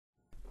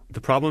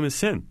The problem is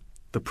sin.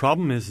 The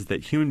problem is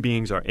that human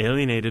beings are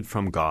alienated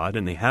from God,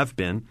 and they have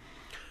been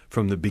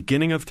from the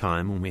beginning of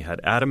time when we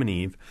had Adam and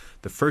Eve,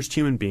 the first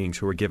human beings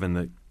who were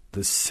given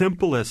the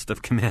simplest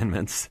of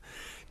commandments.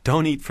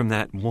 Don't eat from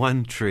that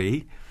one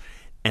tree.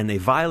 And they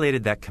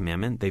violated that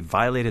commandment. They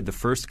violated the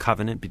first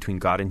covenant between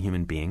God and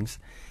human beings.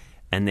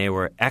 And they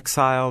were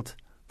exiled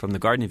from the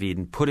Garden of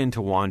Eden, put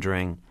into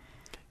wandering,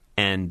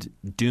 and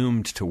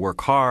doomed to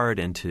work hard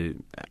and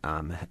to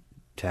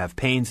have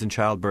pains in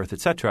childbirth,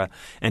 etc.,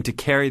 and to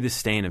carry the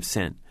stain of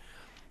sin.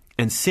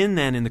 And sin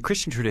then in the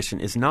Christian tradition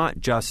is not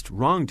just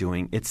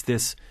wrongdoing. It's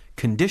this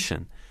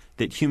condition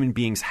that human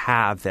beings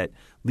have that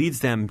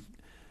leads them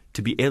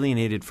to be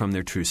alienated from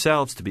their true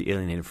selves, to be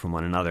alienated from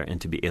one another, and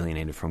to be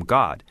alienated from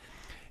God.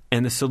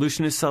 And the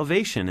solution is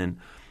salvation. And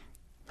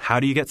how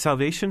do you get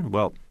salvation?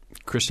 Well,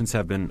 Christians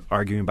have been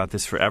arguing about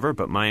this forever,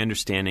 but my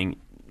understanding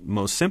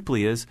most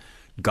simply is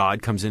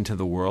God comes into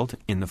the world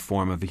in the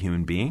form of a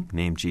human being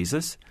named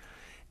Jesus,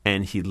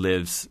 and he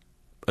lives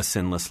a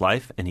sinless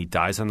life, and he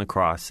dies on the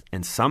cross.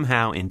 And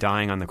somehow in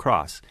dying on the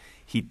cross,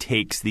 he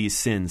takes these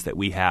sins that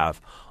we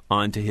have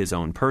onto his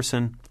own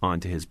person,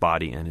 onto his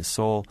body and his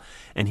soul,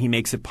 and he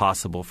makes it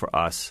possible for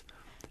us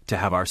to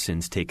have our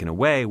sins taken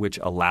away, which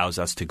allows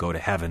us to go to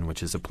heaven,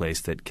 which is a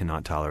place that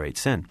cannot tolerate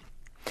sin.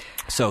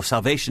 So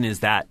salvation is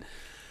that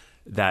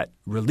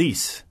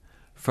release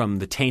from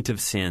the taint of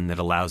sin that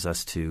allows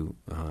us to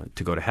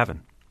go to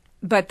heaven.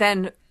 But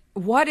then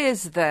what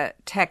is the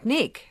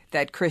technique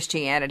that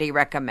Christianity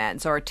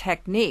recommends, or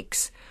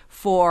techniques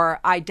for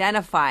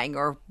identifying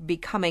or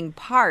becoming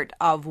part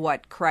of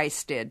what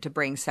Christ did to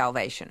bring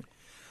salvation?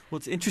 Well,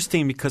 it's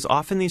interesting because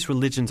often these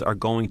religions are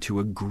going to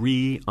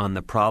agree on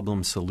the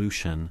problem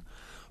solution,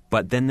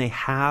 but then they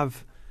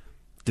have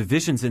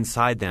divisions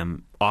inside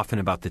them often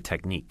about the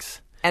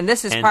techniques. And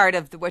this is part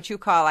of what you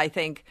call, I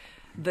think,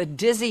 the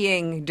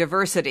dizzying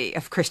diversity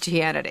of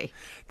Christianity.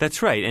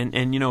 That's right.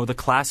 And you know, the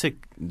classic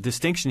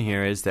distinction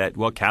here is that,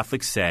 well,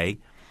 Catholics say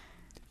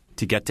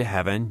to get to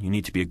heaven, you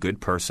need to be a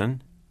good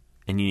person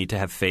and you need to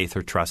have faith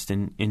or trust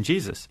in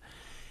Jesus.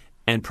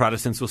 And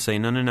Protestants will say,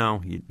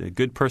 no. A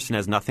good person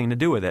has nothing to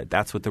do with it.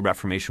 That's what the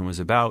Reformation was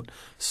about.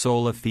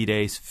 Sola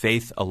fides,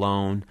 faith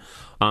alone.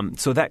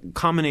 So that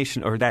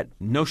combination, or that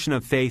notion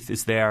of faith,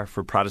 is there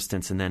for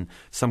Protestants, and then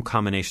some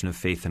combination of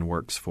faith and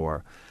works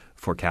for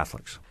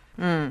Catholics.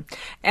 And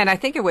I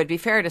think it would be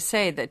fair to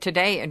say that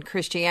today in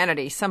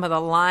Christianity, some of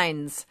the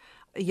lines,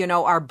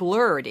 are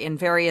blurred in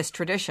various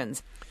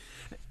traditions.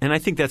 And I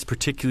think that's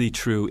particularly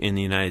true in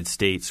the United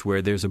States,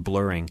 where there's a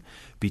blurring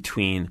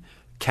between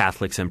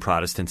Catholics and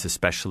Protestants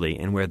especially,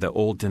 and where the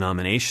old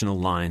denominational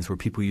lines where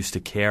people used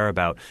to care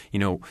about,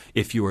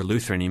 if you were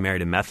Lutheran and you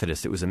married a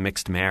Methodist, it was a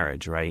mixed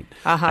marriage, right?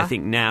 Uh-huh. I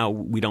think now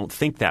we don't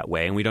think that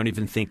way, and we don't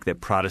even think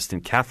that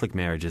Protestant Catholic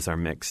marriages are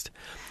mixed.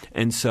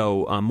 And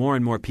so more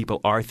and more people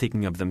are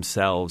thinking of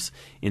themselves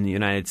in the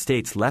United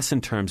States less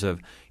in terms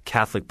of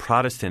Catholic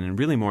Protestant and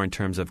really more in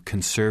terms of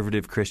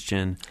conservative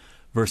Christian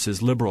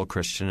versus liberal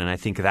Christian, and I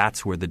think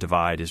that's where the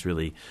divide is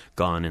really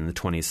gone in the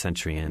 20th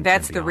century. And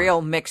that's and the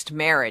real mixed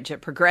marriage, a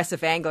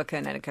progressive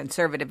Anglican and a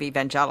conservative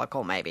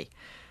evangelical, maybe.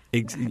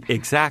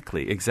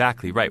 Exactly,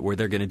 right, where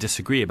they're going to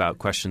disagree about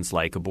questions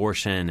like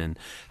abortion and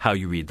how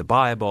you read the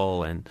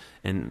Bible and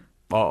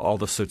all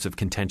the sorts of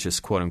contentious,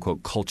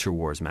 quote-unquote, culture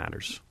wars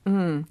matters.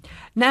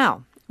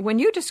 Now, when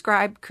you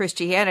describe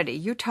Christianity,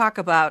 you talk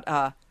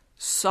about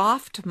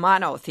soft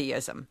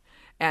monotheism.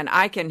 And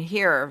I can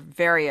hear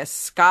various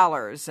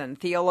scholars and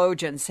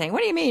theologians saying,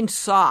 what do you mean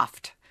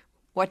soft?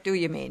 What do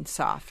you mean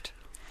soft?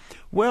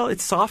 Well,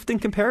 it's soft in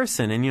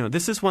comparison. And,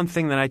 this is one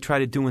thing that I try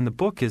to do in the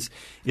book is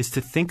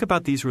to think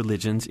about these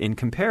religions in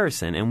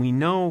comparison. And we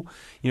know,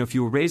 if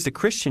you were raised a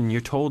Christian,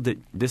 you're told that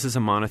this is a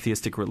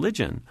monotheistic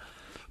religion.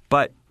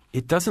 But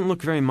it doesn't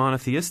look very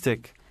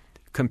monotheistic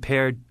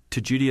compared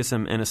to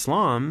Judaism and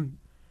Islam,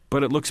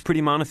 but it looks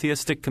pretty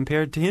monotheistic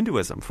compared to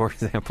Hinduism, for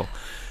example.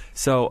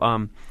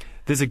 So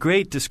there's a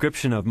great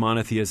description of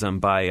monotheism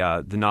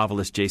by the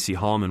novelist J.C.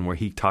 Hallman, where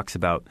he talks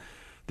about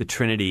the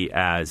Trinity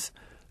as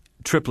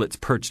triplets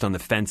perched on the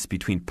fence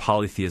between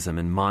polytheism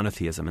and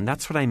monotheism. And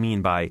that's what I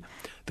mean by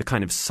the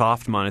kind of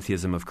soft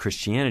monotheism of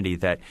Christianity,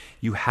 that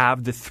you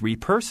have the three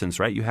persons,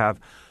 right? You have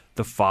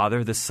the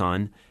Father, the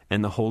Son,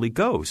 and the Holy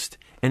Ghost.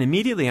 And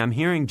immediately I'm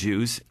hearing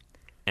Jews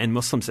and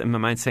Muslims in my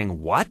mind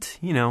saying, what?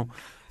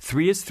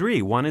 Three is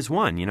three, one is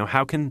one.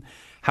 How can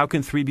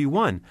three be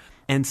one?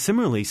 And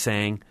similarly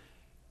saying,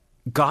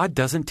 God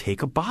doesn't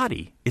take a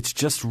body. It's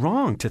just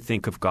wrong to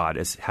think of God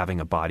as having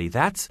a body.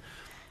 That's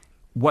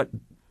what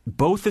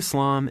both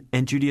Islam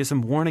and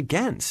Judaism warn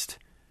against.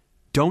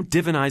 Don't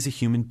divinize a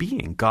human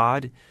being.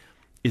 God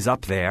is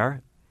up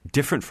there,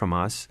 different from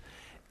us,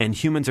 and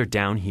humans are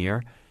down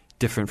here,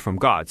 different from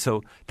God.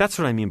 So that's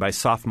what I mean by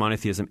soft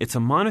monotheism. It's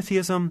a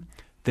monotheism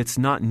that's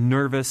not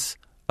nervous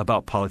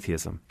about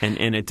polytheism,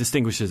 and it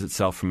distinguishes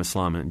itself from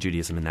Islam and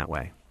Judaism in that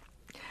way.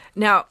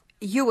 Now,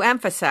 You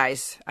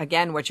emphasize,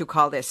 again, what you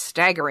call this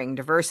staggering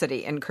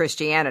diversity in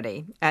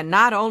Christianity. And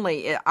not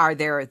only are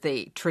there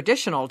the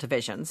traditional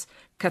divisions,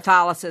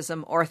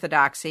 Catholicism,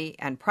 Orthodoxy,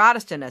 and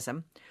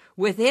Protestantism,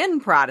 within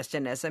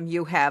Protestantism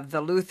you have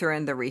the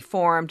Lutheran, the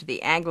Reformed,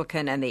 the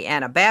Anglican, and the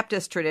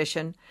Anabaptist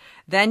tradition.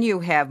 Then you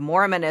have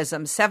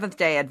Mormonism,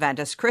 Seventh-day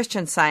Adventists,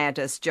 Christian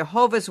Scientists,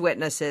 Jehovah's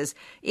Witnesses,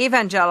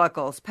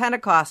 Evangelicals,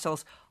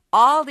 Pentecostals.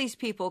 All these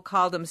people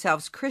call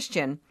themselves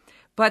Christian,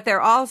 but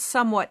they're all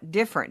somewhat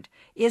different.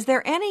 Is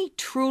there any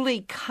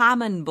truly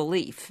common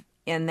belief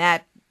in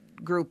that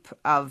group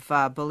of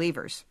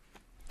believers?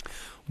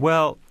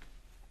 Well,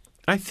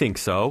 I think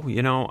so.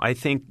 I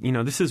think,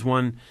 this is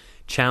one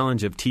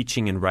challenge of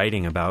teaching and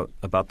writing about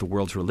the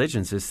world's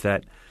religions is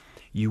that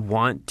you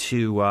want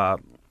to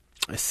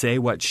say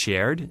what's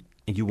shared,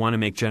 and you want to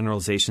make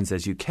generalizations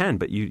as you can,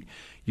 but you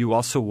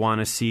also want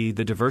to see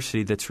the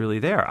diversity that's really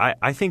there.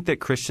 I think that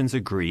Christians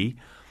agree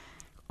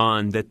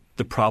on that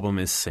the problem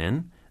is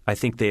sin. I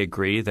think they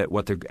agree that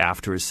what they're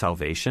after is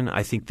salvation.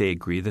 I think they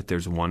agree that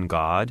there's one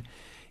God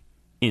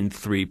in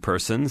three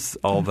persons,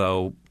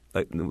 although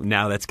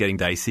now that's getting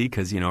dicey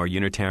because, our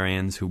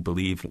Unitarians who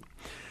believe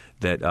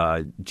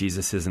that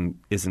Jesus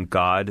isn't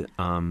God,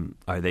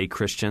 are they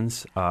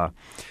Christians?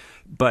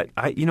 But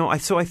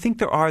I think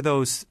there are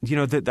those,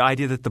 the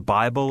idea that the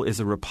Bible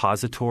is a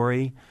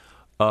repository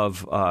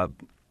of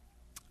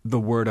the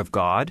Word of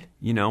God.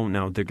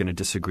 Now they're going to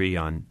disagree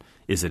on,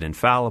 is it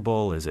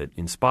infallible? Is it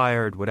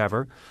inspired?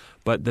 Whatever.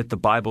 But that the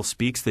Bible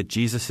speaks that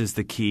Jesus is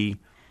the key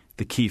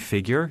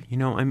figure.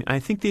 I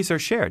think these are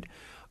shared.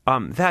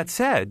 That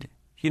said,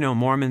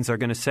 Mormons are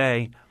going to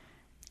say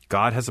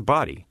God has a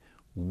body.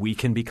 We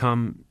can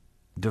become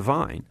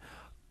divine.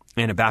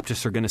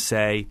 Anabaptists are going to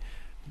say,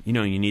 you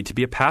need to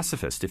be a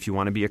pacifist if you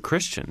want to be a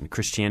Christian.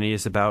 Christianity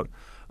is about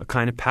a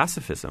kind of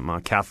pacifism.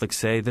 Catholics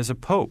say there's a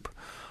pope.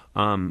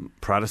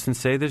 Protestants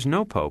say there's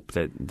no pope,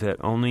 that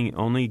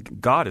only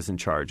God is in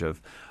charge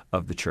of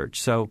the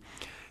church. So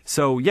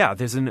yeah,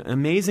 there's an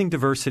amazing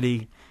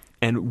diversity.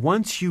 And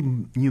once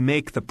you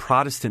make the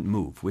Protestant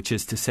move, which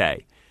is to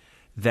say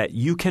that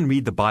you can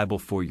read the Bible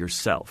for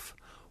yourself,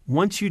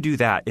 once you do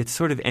that, it's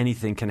sort of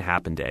anything can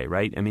happen day,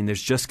 right? I mean,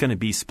 there's just going to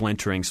be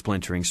splintering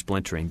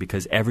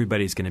because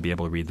everybody's going to be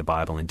able to read the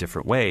Bible in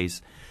different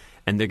ways.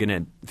 And they're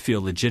going to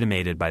feel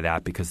legitimated by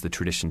that because the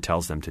tradition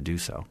tells them to do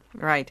so.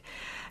 Right.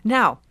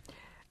 Now,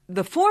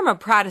 the form of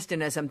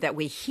Protestantism that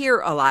we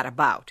hear a lot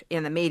about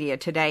in the media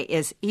today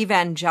is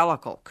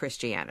evangelical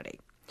Christianity.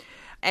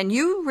 And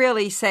you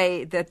really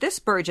say that this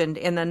burgeoned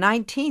in the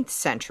 19th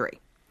century.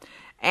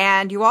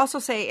 And you also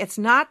say it's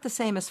not the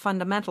same as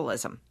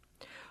fundamentalism.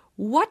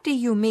 What do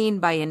you mean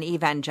by an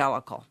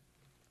evangelical?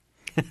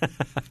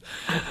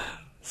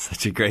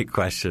 Such a great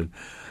question.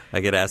 I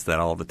get asked that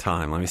all the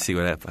time. Let me see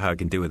how I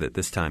can do with it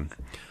this time.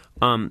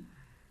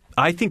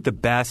 I think the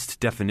best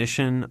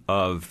definition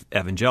of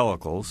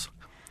evangelicals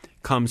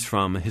comes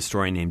from a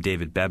historian named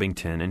David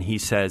Bebbington, and he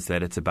says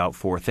that it's about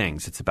four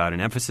things. It's about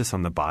an emphasis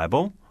on the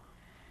Bible.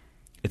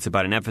 It's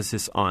about an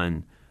emphasis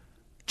on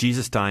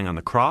Jesus dying on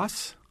the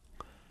cross.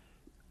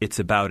 It's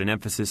about an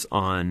emphasis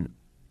on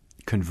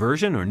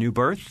conversion or new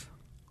birth,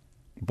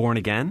 born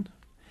again.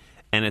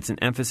 And it's an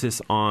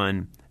emphasis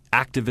on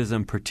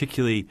activism,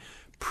 particularly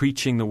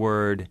preaching the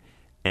word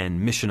and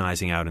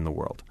missionizing out in the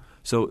world.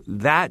 So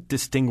that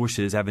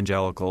distinguishes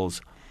evangelicals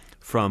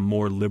from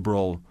more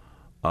liberal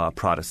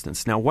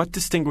Protestants. Now, what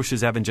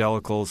distinguishes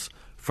evangelicals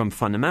from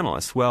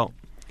fundamentalists? Well,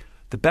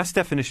 the best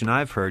definition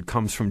I've heard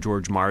comes from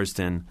George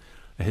Marsden,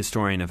 a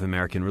historian of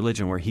American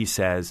religion, where he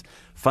says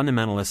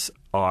fundamentalists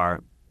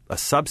are a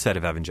subset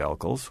of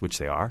evangelicals, which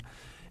they are,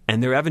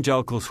 and they're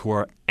evangelicals who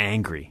are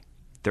angry.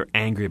 They're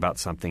angry about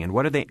something. And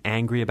what are they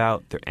angry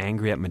about? They're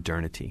angry at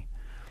modernity.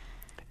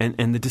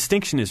 And the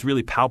distinction is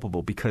really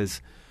palpable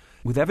because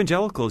with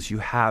evangelicals, you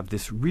have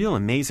this real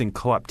amazing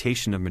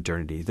co-optation of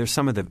modernity. They're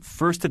some of the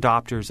first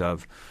adopters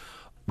of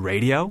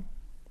radio,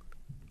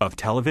 of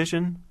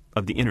television,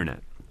 of the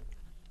internet.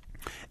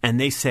 And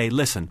they say,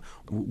 listen,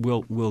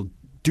 we'll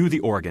do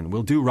the organ,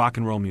 we'll do rock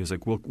and roll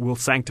music, we'll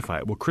sanctify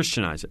it, we'll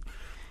Christianize it,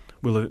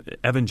 we'll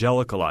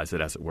evangelicalize it,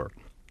 as it were.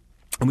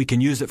 And we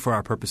can use it for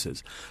our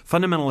purposes.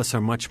 Fundamentalists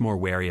are much more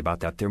wary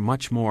about that. They're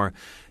much more,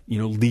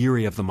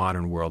 leery of the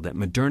modern world, that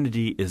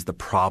modernity is the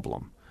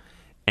problem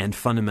and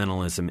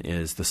fundamentalism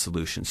is the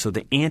solution. So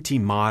the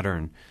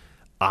anti-modern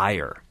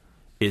ire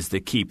is the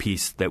key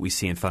piece that we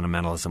see in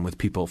fundamentalism with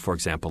people, for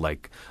example,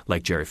 like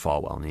Jerry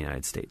Falwell in the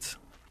United States.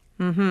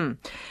 Mm-hmm.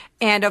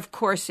 And, of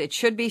course, it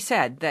should be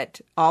said that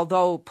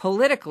although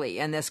politically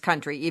in this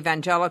country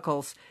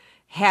evangelicals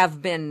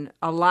have been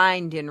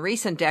aligned in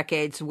recent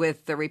decades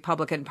with the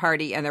Republican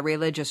Party and the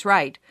religious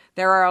right,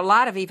 there are a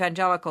lot of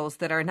evangelicals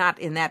that are not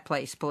in that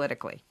place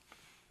politically.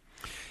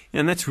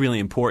 And that's really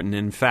important.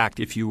 In fact,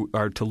 if you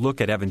are to look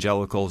at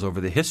evangelicals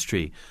over the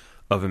history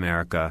of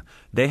America,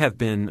 they have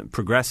been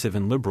progressive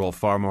and liberal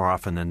far more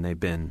often than they've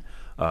been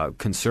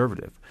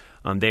conservative.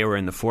 They were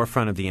in the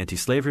forefront of the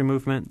anti-slavery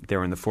movement. They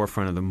were in the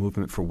forefront of the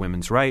movement for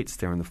women's rights.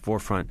 They were in the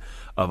forefront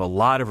of a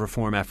lot of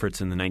reform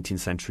efforts in the 19th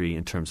century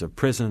in terms of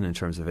prison, in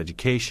terms of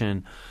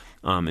education,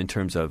 in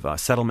terms of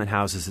settlement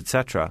houses,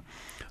 etc.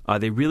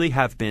 They really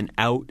have been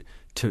out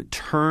to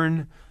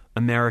turn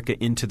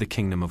America into the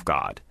kingdom of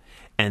God.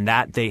 And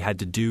that they had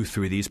to do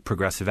through these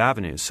progressive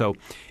avenues. So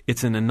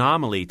it's an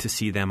anomaly to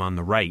see them on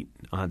the right.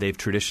 They've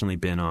traditionally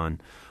been on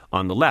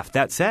the left.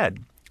 That said,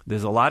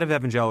 there's a lot of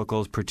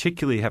evangelicals,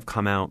 particularly have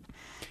come out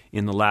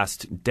in the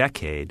last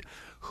decade,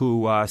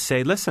 who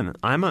say, listen,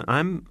 I'm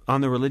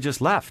on the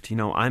religious left.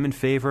 I'm in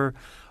favor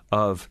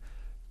of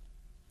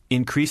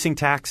increasing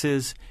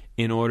taxes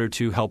in order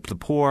to help the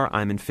poor.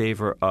 I'm in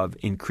favor of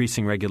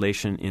increasing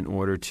regulation in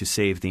order to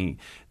save the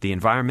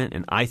environment.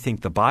 And I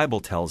think the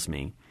Bible tells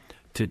me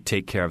to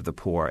take care of the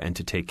poor and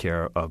to take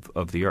care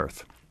of the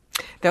earth.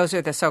 Those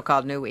are the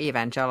so-called new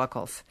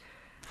evangelicals.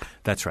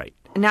 That's right.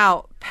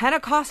 Now,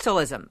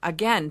 Pentecostalism,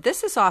 again,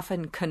 this is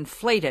often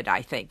conflated,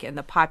 I think, in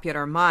the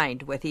popular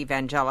mind with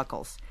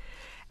evangelicals.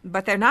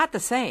 But they're not the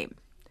same.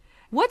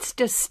 What's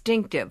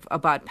distinctive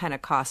about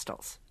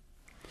Pentecostals?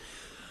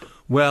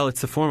 Well,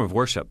 it's a form of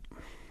worship.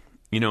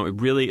 It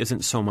really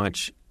isn't so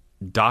much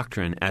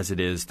doctrine as it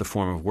is the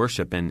form of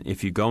worship. And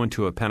if you go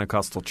into a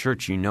Pentecostal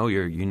church, you're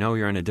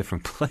in a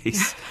different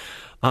place.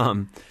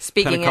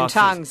 Speaking in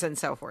tongues and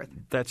so forth.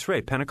 That's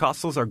right.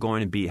 Pentecostals are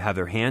going to have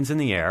their hands in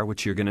the air,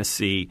 which you're going to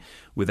see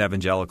with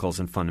evangelicals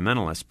and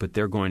fundamentalists, but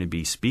they're going to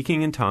be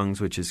speaking in tongues,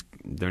 which is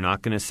they're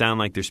not going to sound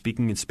like they're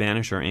speaking in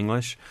Spanish or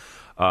English.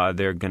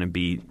 They're going to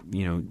be,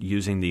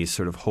 using these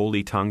sort of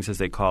holy tongues, as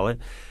they call it.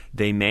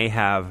 They may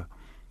have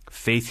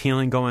faith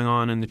healing going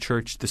on in the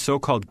church. The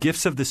so-called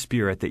gifts of the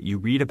Spirit that you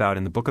read about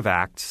in the book of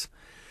Acts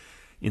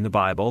in the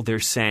Bible, they're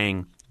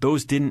saying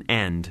those didn't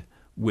end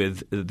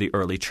with the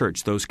early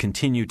church. Those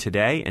continue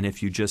today, and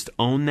if you just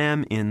own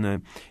them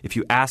if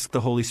you ask the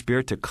Holy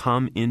Spirit to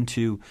come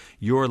into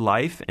your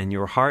life and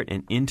your heart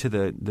and into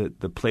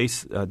the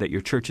place that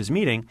your church is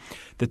meeting,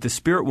 that the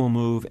Spirit will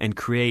move and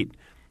create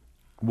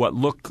what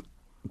look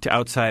to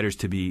outsiders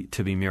to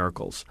be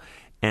miracles.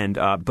 And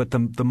but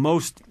the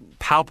most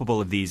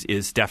palpable of these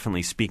is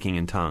definitely speaking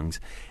in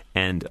tongues,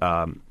 and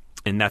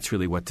that's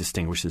really what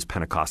distinguishes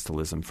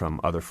Pentecostalism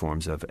from other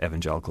forms of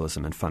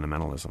evangelicalism and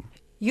fundamentalism.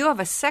 You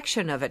have a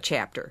section of a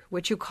chapter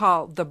which you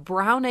call The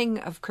Browning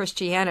of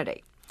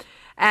Christianity.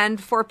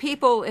 And for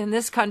people in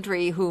this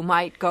country who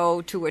might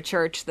go to a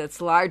church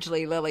that's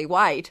largely lily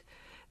white,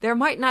 there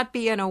might not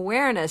be an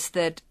awareness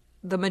that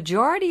the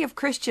majority of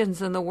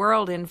Christians in the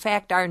world, in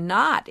fact, are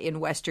not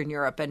in Western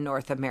Europe and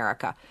North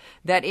America,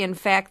 that, in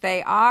fact,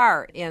 they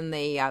are in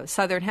the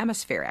Southern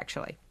Hemisphere,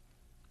 actually.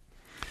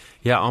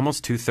 Yeah,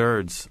 almost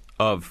 2/3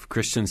 of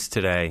Christians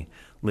today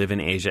live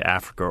in Asia,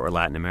 Africa, or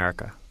Latin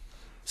America.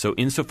 So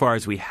insofar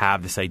as we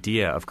have this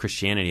idea of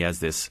Christianity as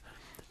this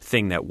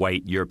thing that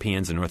white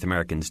Europeans and North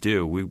Americans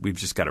do, we've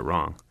just got it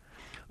wrong.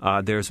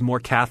 There's more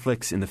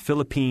Catholics in the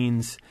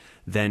Philippines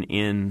than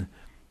in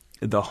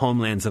the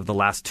homelands of the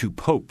last two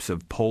popes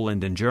of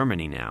Poland and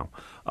Germany now.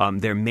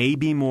 There may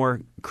be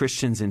more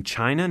Christians in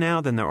China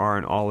now than there are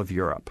in all of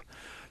Europe.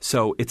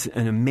 So it's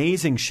an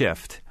amazing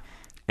shift,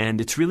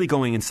 and it's really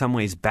going in some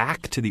ways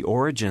back to the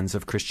origins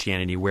of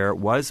Christianity, where it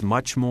was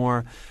much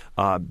more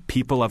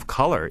people of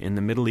color in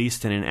the Middle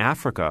East and in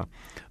Africa,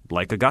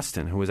 like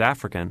Augustine, who was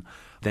African,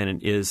 than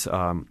it is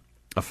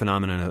a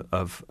phenomenon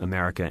of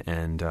America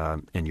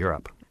and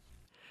Europe.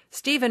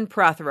 Stephen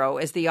Prothero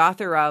is the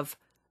author of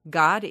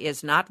God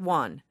is Not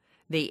One,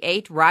 the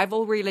 8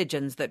 Rival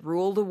Religions That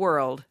Rule the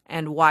World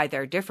and Why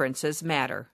Their Differences Matter.